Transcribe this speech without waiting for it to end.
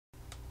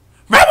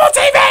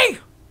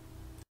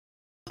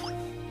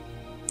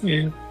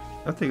Yeah.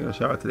 I've taken a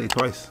shower today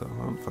twice, so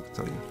I'm fucking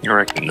tell you. You're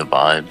wrecking the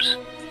vibes.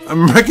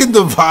 I'm wrecking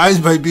the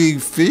vibes by being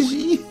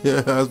fishy?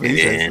 Yeah, that's what he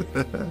says.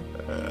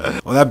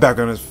 Oh, that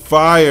background is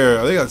fire.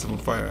 I think that's some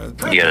fire.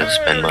 You gotta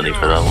spend money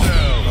for that one.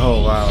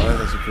 Oh, wow.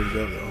 That's actually pretty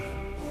good, though.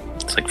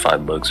 It's like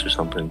 $5 or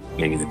something.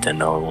 Maybe the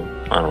 $10 one.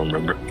 I don't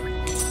remember. I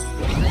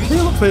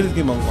think I'll play this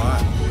game a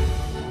lot.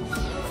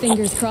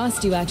 Fingers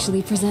crossed you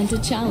actually present a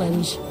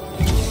challenge.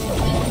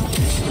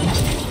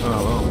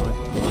 Oh, my.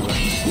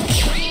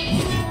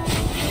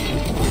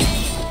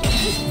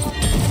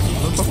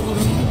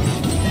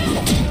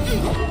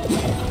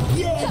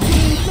 Yeah,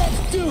 dude,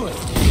 let's do it.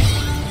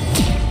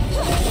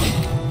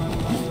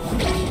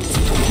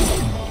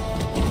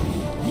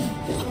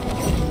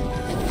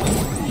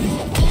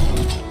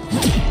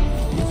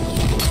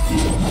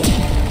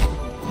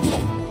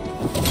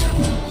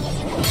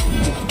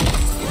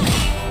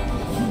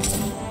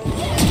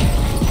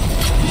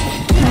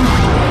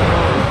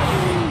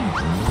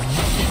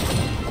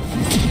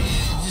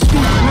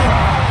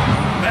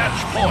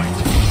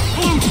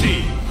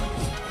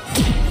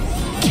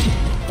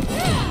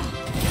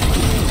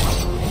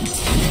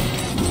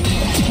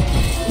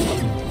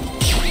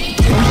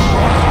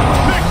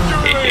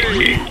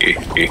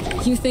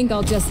 You think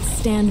I'll just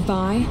stand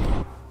by?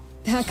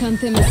 Back on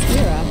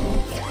Themyscira,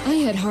 I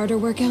had harder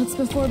workouts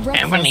before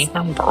breakfast. Haven't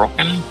even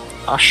broken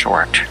a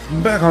short.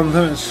 Back on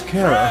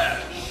Themyscira.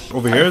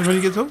 Over here is when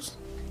you get toast?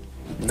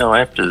 No,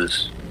 after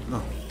this.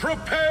 No.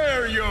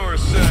 Prepare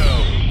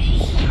yourself.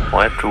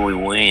 Well, after we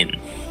win.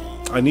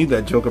 I need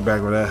that Joker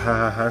back with that ha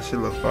ha ha shit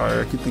look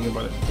fire. I keep thinking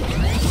about it.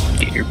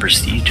 Get your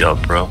prestige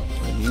up, bro.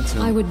 I need to.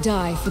 I would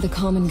die for the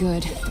common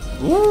good.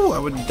 Ooh, I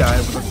would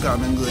die for the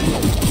common good.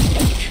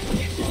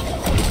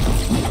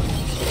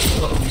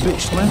 Oh,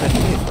 bitch, land a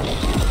hit.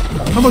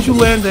 How about you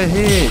land a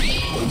hit?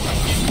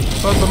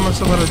 I thought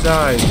myself would have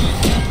died.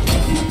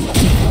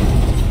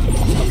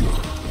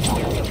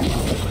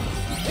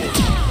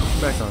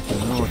 Back off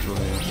there, no one's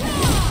really here.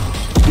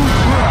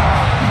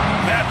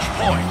 Match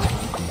point.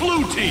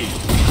 Blue team.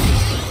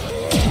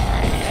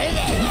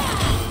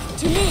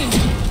 To me!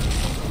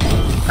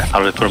 How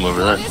do they put him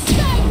over there? I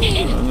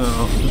don't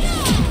know.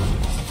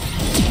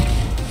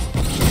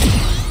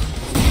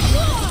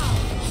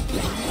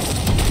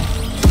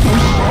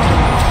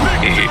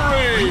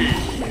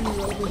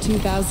 Over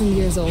 2,000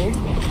 years old.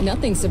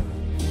 Nothing so.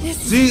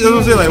 See, that's what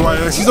I'm saying. Like,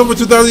 why, she's over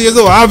 2,000 years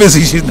old.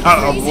 Obviously, she's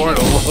not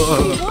immortal.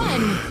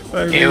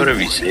 Yeah,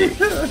 whatever you say.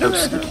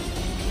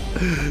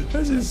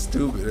 That's just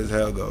stupid as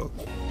hell, though.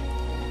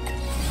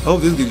 I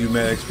hope this gives you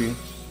mad XP.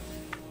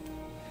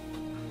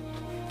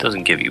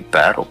 Doesn't give you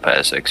battle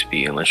pass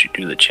XP unless you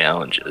do the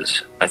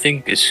challenges. I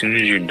think as soon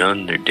as you're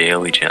done their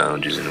daily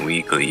challenges and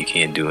weekly, you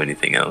can't do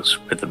anything else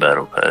with the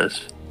battle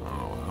pass. Oh,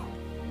 wow.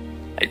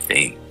 I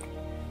think.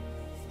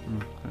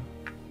 Okay.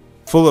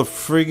 Full of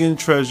friggin'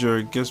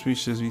 treasure. Guess we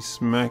should be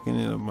smacking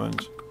it a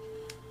bunch.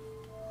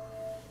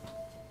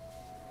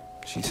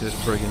 She says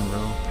friggin',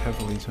 bro.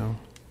 Heavily, too.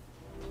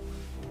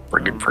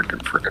 Friggin'.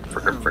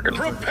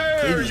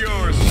 Prepare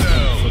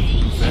yourself.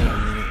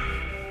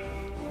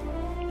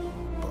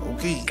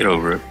 Okay. Get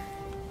over it.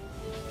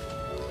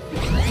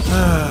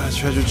 Ah,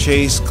 treasure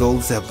chase,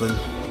 gold zeppelin.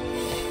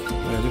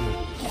 Yeah, different.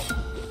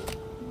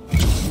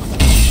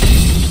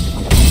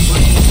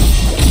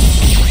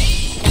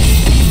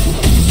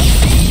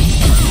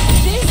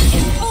 This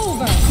is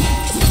over!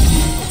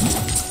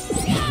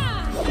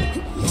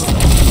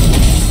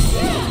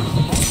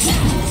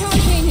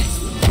 Charging!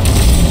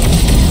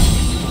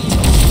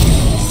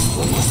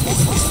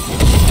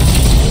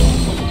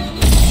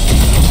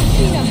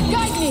 Tina,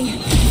 guide me!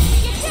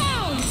 Get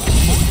down!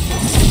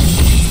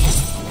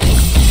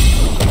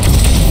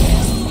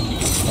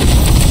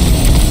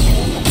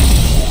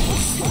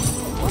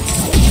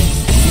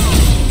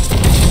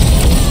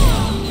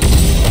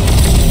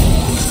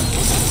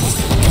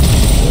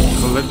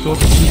 Collect all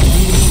the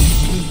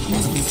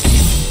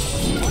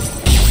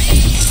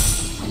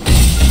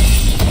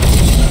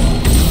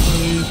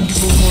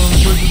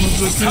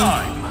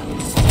Time.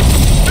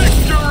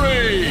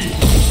 Victory.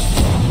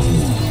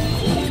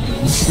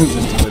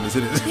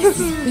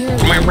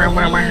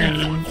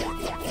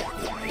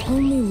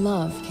 Only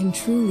love can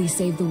truly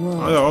save the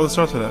world. Oh, yeah, all the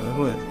stars for that.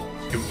 Go ahead.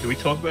 Can we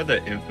talk about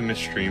that infamous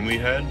stream we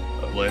had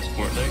last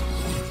Fortnite?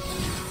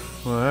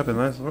 What happened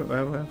last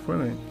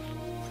Fortnite?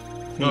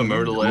 No,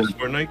 remember the last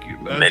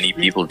Fortnite? Many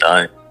people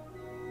die.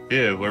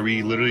 Yeah, where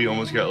we literally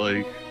almost got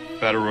like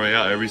Battle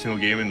Royale every single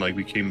game and like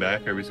we came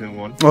back every single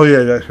one. Oh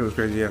yeah, that shit was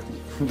crazy. Yeah,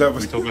 that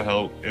was. We talk about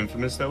how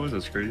infamous that was.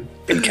 That's crazy.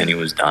 And Kenny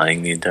was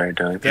dying the entire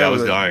time. Yeah, I was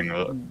was dying.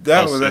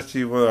 That was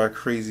actually one of our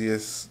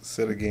craziest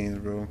set of games,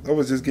 bro. I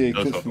was just getting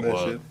That's cooked from that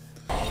fucking shit.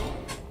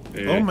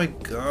 Yeah. Oh my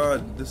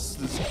god, this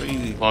is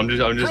crazy. Well, I'm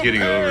just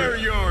getting over Prepare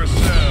it.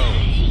 yourself.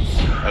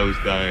 I was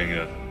dying.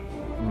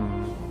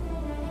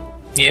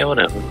 Yeah,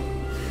 whatever.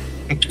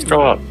 Just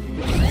throw up.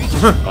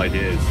 I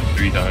did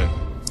 3 times.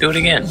 Do it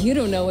again. You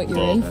don't know what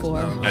you're in for.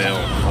 I know.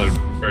 I would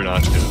prefer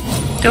not to.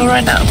 Do it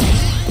right now.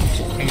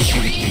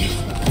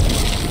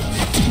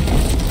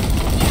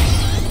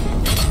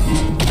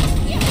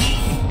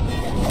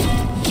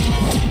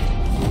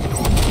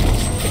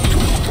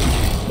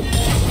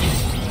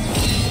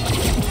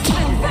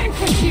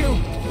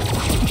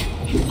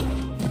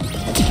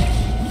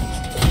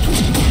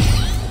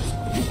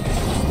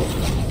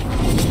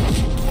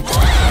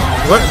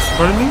 What?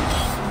 Pardon me?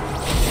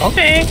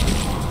 Okay.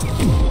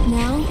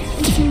 Now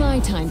it's my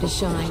time to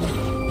shine.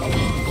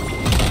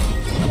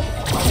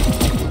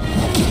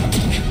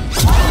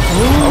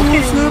 Oh,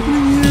 what's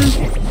happening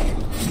here?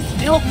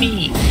 Help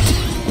me.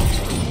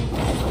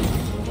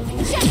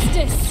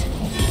 Justice!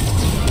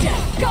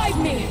 Guide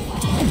me!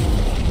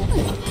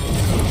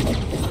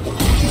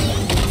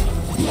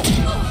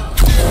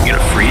 You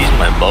gonna freeze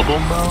my bubble,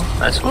 bro?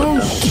 That's what Oh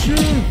the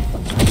shit!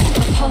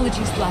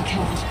 Apologies, Black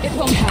Hand. It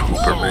won't happen.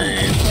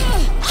 Superman.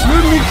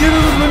 Let me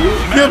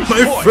get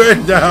my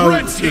friend out!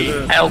 Red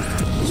team. Help.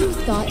 You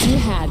thought you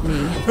had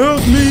me. Help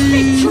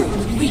me! True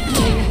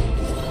weakling.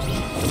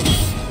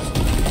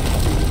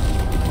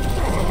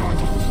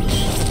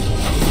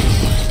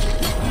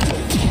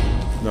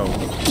 No.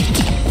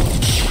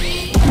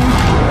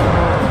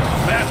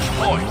 Match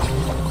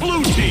point.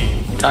 Blue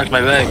team. Talk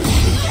my bag.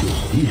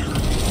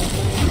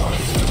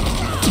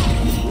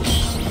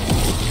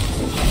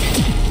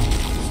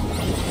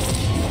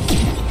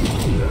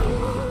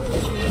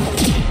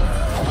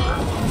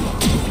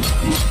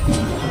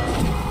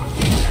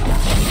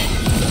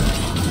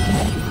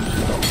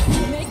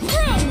 Make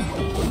room!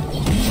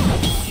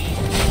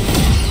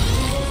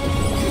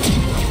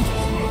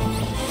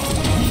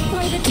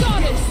 By the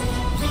goddess!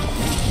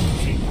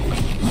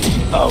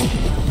 Oh.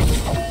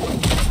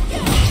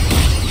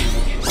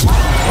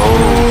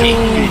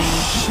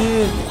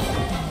 Shit.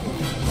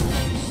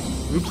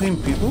 We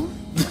playing people?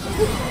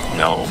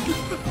 No.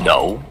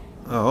 No.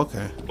 Oh,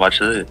 okay. Watch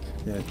this.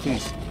 Yeah,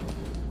 please.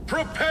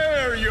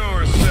 Prepare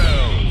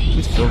yourselves.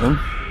 Please kill them.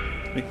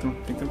 Make them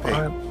pay.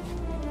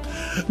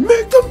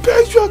 Make them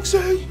pay,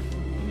 Roxy!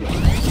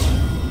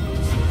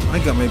 I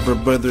got my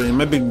brother and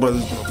my big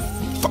brother's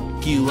gonna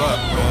fuck you up,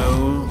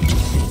 bro.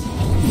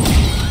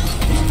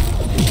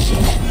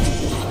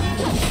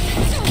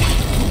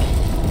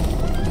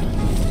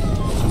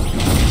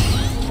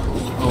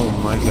 Oh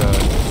my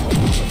god.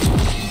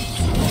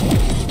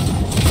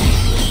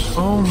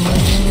 Oh my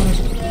god.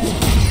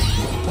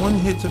 One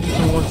hit to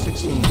become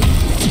 116.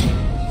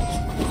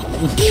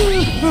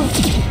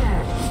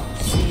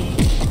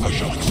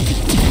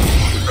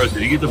 Bro,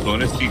 did you get the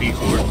bonus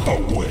CD4?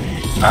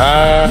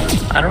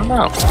 I don't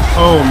know.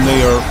 Oh, and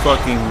they are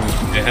fucking.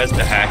 It has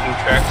the hacking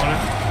track on it.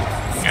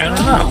 I don't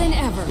Stronger know. than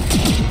ever.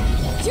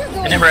 You're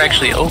going I never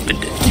actually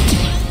opened it.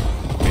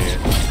 Yeah.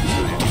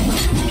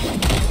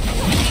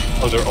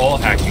 Oh, they're all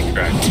hacking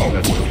tracks. Oh,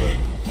 that's what it is.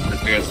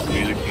 I guess the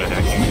music from the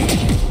hacking.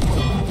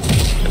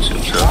 I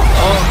assume so.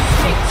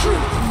 Stay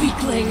true,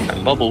 weakling.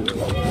 I'm bubbled.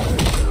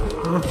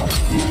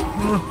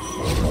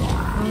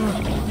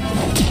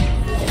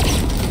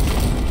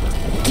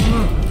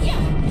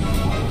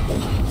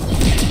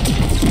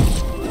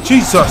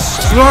 Jesus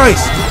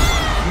Christ!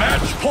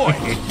 Match point.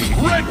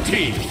 Red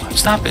team.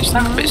 Stop it,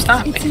 stop it,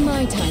 stop It's it.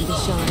 my time to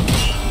shine.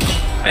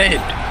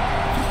 Head.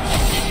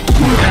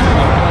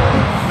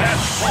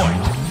 Match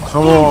point.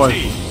 Come Blue on.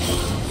 team.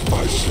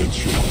 I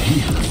sense you're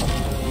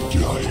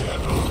here,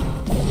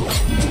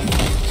 Diana.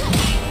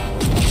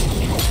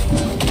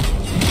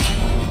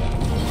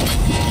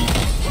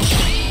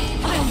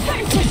 I'll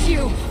vanquish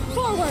you!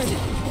 Forward!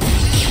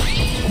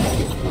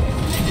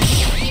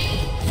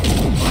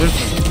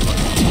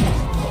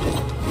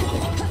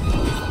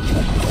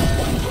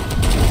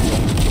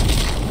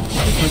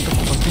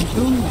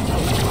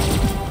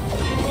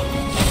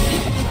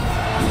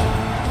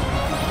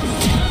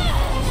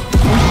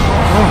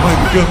 Oh my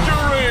god.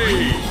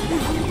 Victory.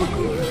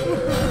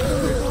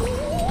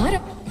 I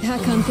don't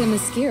hack on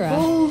Themyscira.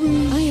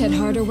 I had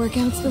harder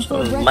workouts before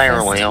breakfast.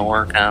 Layer whale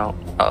workout.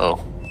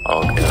 Uh-oh. Oh,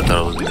 okay, I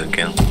thought it was gonna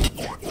count.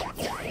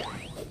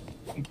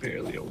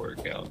 Barely a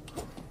workout.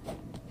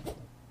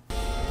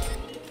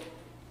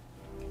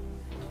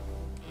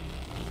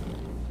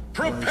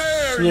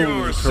 Prepare Slowly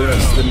caress the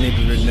yourself. nape of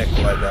your neck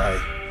while I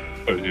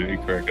die. Oh, dude, you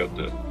crack up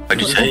the.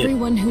 What'd you For say?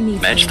 everyone who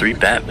needs Match me. 3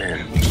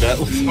 Batman. That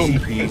was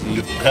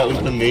that was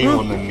the name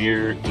on the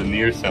near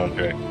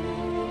soundtrack.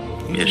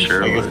 Yeah,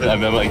 sure. I guess, What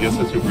I guess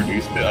that's who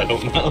produced it. I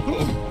don't know.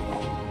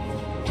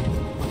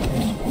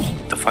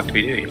 the fuck did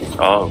we do?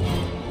 Oh.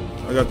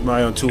 I got my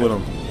eye on two of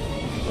them.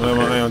 I got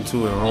my eye on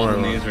two of them. Don't All the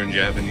worry names about are in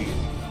Japanese.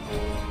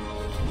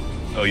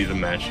 Oh, you the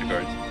match the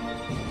cards.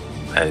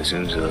 I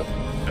assume so.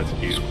 That's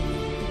cute.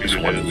 Just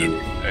one of you.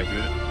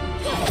 Accurate. it.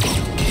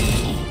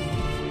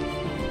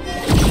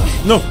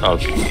 No!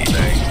 Okay.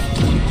 Thanks.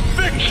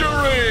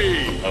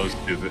 Victory. That was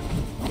stupid.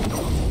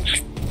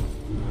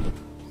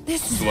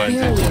 This is Why is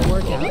barely it? a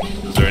workout.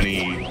 Is there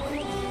any?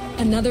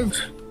 Another. Yeah.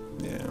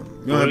 You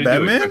what don't have do you do?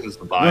 Batman? Expect us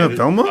to You buy don't have the-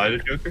 Velma? Buy the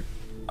Joker?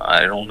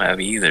 I don't have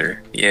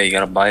either. Yeah, you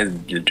gotta buy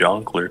the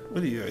Jonkler.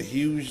 What are you, a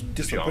huge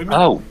disappointment?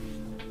 Oh.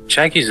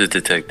 Shaggy's a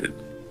detective.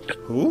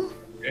 Who?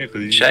 Yeah,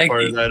 because he's Shaggy.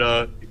 part of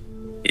that.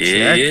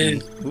 Yeah.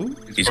 Who?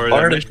 He's part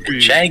part that of mystery.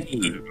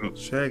 Shaggy.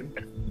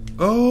 Shag.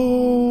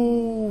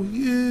 Oh,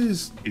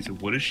 yes. He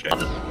said, "What is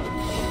Shaggy?"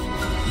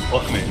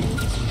 What man?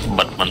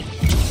 Buttman.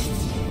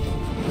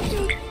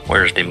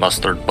 Where's the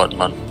mustard,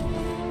 Buttman?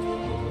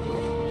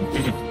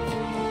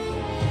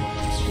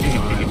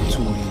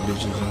 Two of these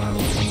bitches.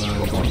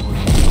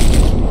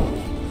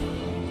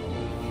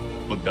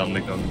 Look down,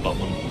 like on the bottom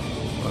one.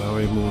 I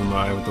already moving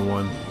my eye with the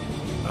one.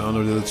 I don't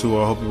know the other two.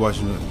 I hope you're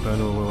watching it. I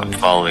know what one I'm is.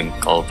 following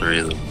all three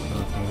of them.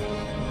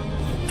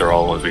 Okay. They're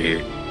all over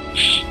here.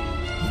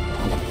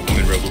 I'm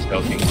in Rebel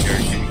Scouting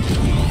character.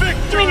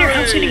 Victory! Your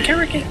house eating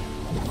carrot.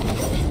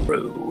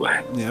 Bro.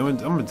 Yeah, I'm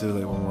gonna do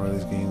like one more of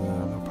these games.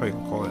 I'll probably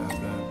call it after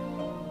that.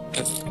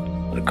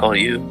 I'm gonna call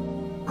you.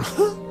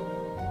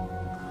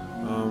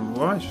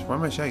 Why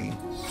am I Shaggy?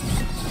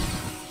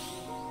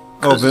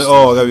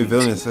 Oh, that'd be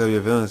villainous. That'd be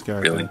a villainous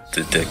character. Really?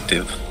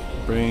 Detective.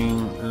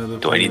 Bring another.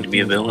 Do I need to be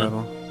a villain?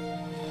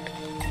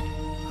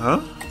 Huh?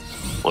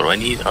 What do I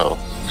need? Oh.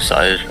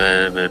 Size.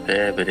 Yup.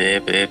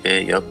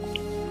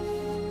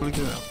 Look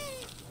it out.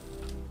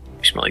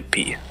 You smell like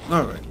pee.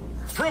 Alright.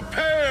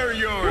 Prepare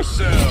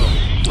yourself!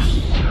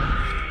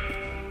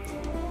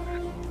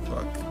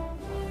 Fuck.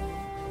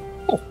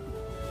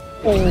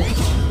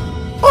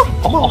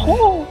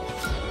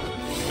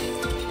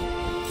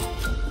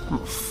 I'm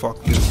gonna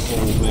fuck this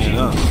old man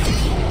up.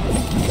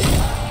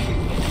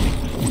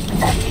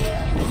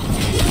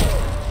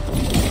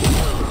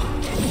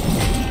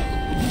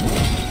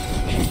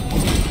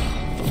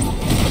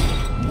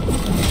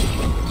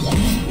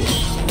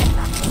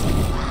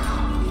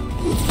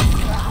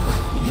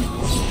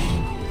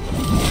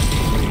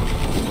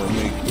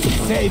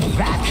 Save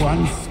that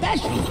one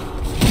special.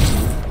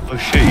 Oh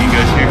shit, you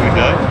guys hear who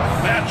died?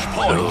 Match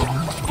point!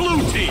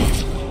 Blue team!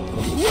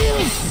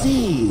 We'll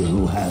see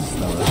who has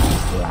the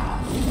last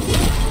laugh.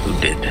 Who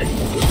did it?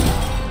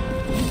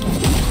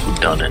 Who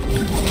done it?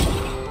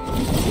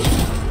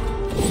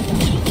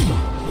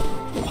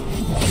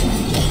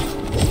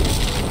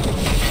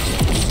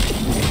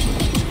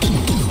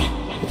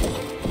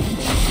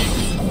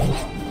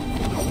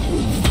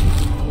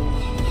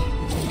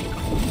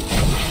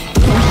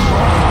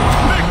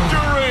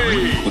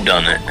 Victory! Who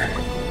done it?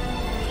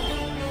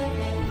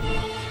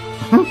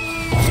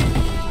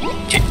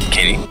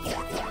 Kenny?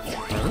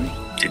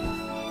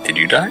 Did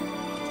you die?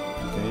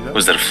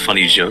 Was that a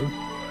funny joke?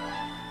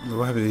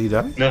 What happened? Did he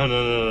die?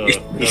 No.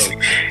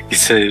 He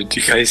said, "Do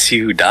you guys see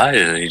who died?"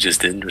 And he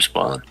just didn't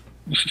respond.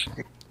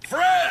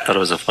 Fred! Thought it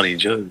was a funny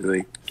joke.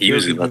 Like he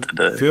was about to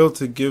die. Failed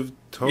to give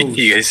toast.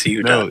 You guys see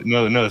who died?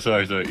 No,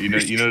 sorry. You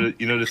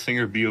know the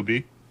singer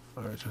B.O.B.?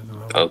 Alright, turn it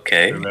off.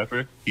 Okay. The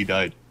rapper? He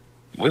died.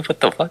 Wait, what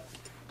the fuck?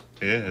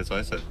 Yeah, that's what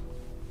I said.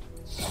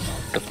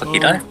 The fuck he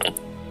died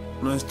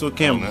from? I still Oh,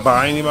 can't no.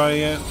 buy anybody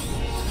yet.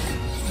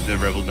 The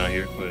Rebel's not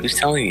here. But Who's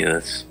telling you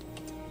this?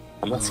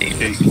 I'm not seeing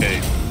this. K.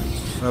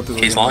 I have to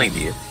go He's get- lying to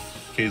you.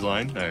 K's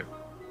line? Alright.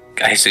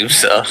 I assume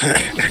so.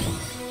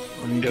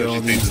 Let me get Yeah, all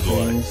she these thinks it's a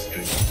lie.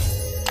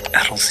 things.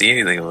 I don't see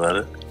anything about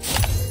it.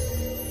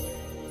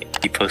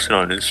 He posted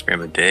on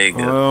Instagram a day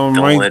ago. Oh,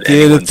 Don't right let there,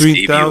 the anyone save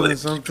you 3,000 with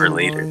something. for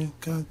later. boy.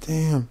 God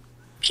damn.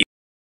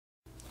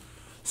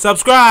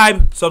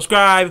 Subscribe!